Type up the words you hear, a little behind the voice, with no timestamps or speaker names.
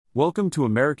Welcome to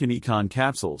American Econ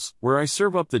Capsules, where I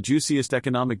serve up the juiciest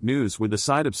economic news with a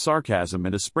side of sarcasm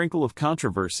and a sprinkle of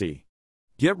controversy.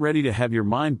 Get ready to have your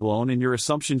mind blown and your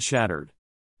assumptions shattered.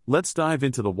 Let's dive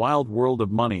into the wild world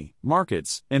of money,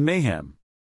 markets, and mayhem.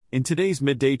 In today's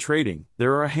midday trading,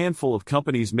 there are a handful of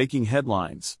companies making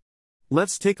headlines.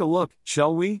 Let's take a look,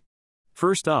 shall we?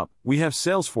 First up, we have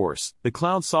Salesforce, the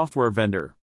cloud software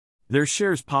vendor. Their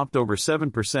shares popped over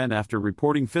 7% after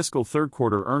reporting fiscal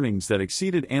third-quarter earnings that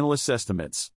exceeded analysts'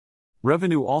 estimates.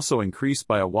 Revenue also increased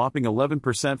by a whopping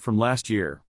 11% from last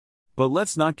year. But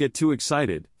let's not get too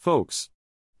excited, folks.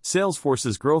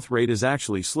 Salesforce's growth rate has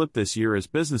actually slipped this year as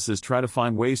businesses try to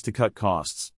find ways to cut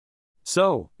costs.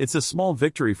 So, it's a small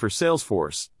victory for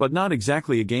Salesforce, but not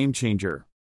exactly a game changer.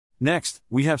 Next,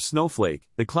 we have Snowflake,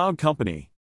 the cloud company.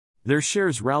 Their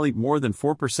shares rallied more than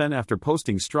 4% after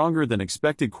posting stronger than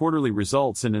expected quarterly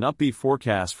results and an upbeat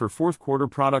forecast for fourth-quarter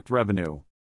product revenue.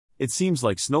 It seems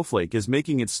like Snowflake is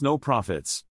making its snow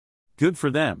profits. Good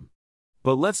for them.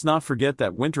 But let's not forget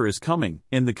that winter is coming,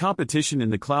 and the competition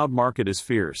in the cloud market is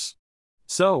fierce.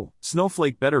 So,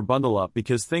 Snowflake better bundle up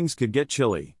because things could get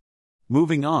chilly.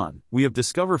 Moving on, we have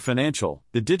Discover Financial,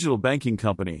 the digital banking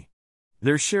company.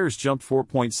 Their shares jumped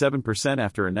 4.7%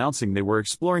 after announcing they were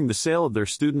exploring the sale of their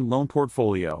student loan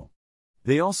portfolio.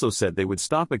 They also said they would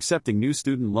stop accepting new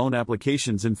student loan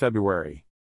applications in February.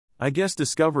 I guess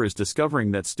Discover is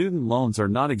discovering that student loans are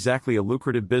not exactly a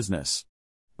lucrative business.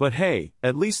 But hey,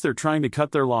 at least they're trying to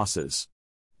cut their losses.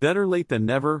 Better late than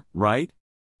never, right?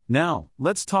 Now,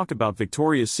 let's talk about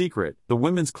Victoria's Secret, the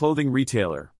women's clothing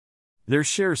retailer. Their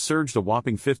shares surged a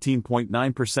whopping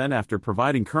 15.9% after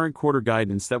providing current quarter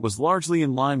guidance that was largely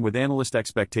in line with analyst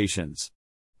expectations.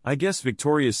 I guess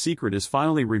Victoria's Secret is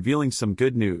finally revealing some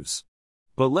good news.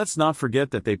 But let's not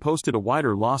forget that they posted a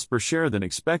wider loss per share than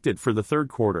expected for the third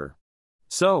quarter.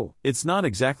 So, it's not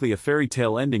exactly a fairy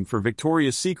tale ending for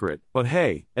Victoria's Secret, but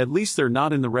hey, at least they're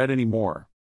not in the red anymore.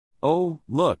 Oh,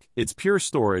 look, it's Pure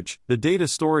Storage, the data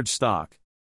storage stock.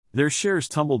 Their shares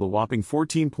tumbled a whopping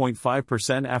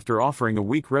 14.5% after offering a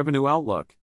weak revenue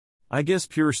outlook. I guess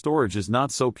Pure Storage is not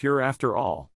so pure after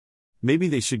all. Maybe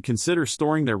they should consider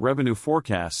storing their revenue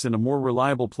forecasts in a more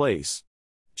reliable place.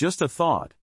 Just a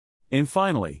thought. And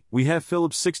finally, we have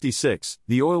Phillips 66,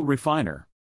 the oil refiner.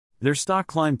 Their stock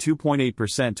climbed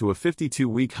 2.8% to a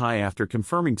 52-week high after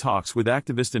confirming talks with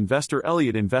activist investor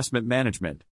Elliott Investment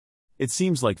Management. It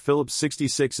seems like Phillips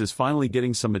 66 is finally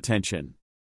getting some attention.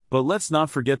 But let's not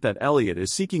forget that Elliott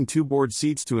is seeking 2 board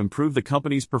seats to improve the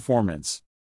company's performance.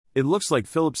 It looks like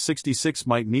Phillips 66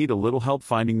 might need a little help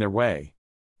finding their way.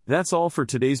 That's all for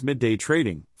today's midday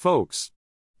trading, folks.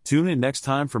 Tune in next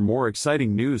time for more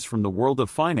exciting news from the world of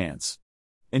finance.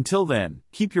 Until then,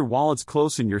 keep your wallets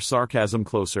close and your sarcasm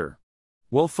closer.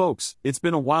 Well folks, it's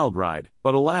been a wild ride,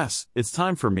 but alas, it's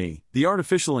time for me, the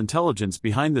artificial intelligence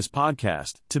behind this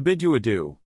podcast, to bid you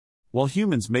adieu. While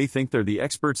humans may think they're the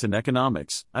experts in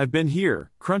economics, I've been here,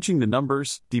 crunching the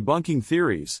numbers, debunking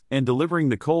theories, and delivering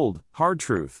the cold, hard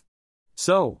truth.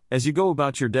 So, as you go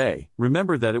about your day,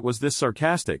 remember that it was this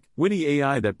sarcastic, witty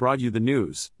AI that brought you the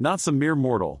news, not some mere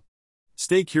mortal.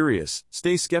 Stay curious,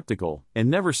 stay skeptical, and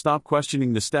never stop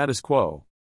questioning the status quo.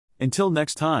 Until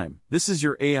next time, this is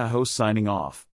your AI host signing off.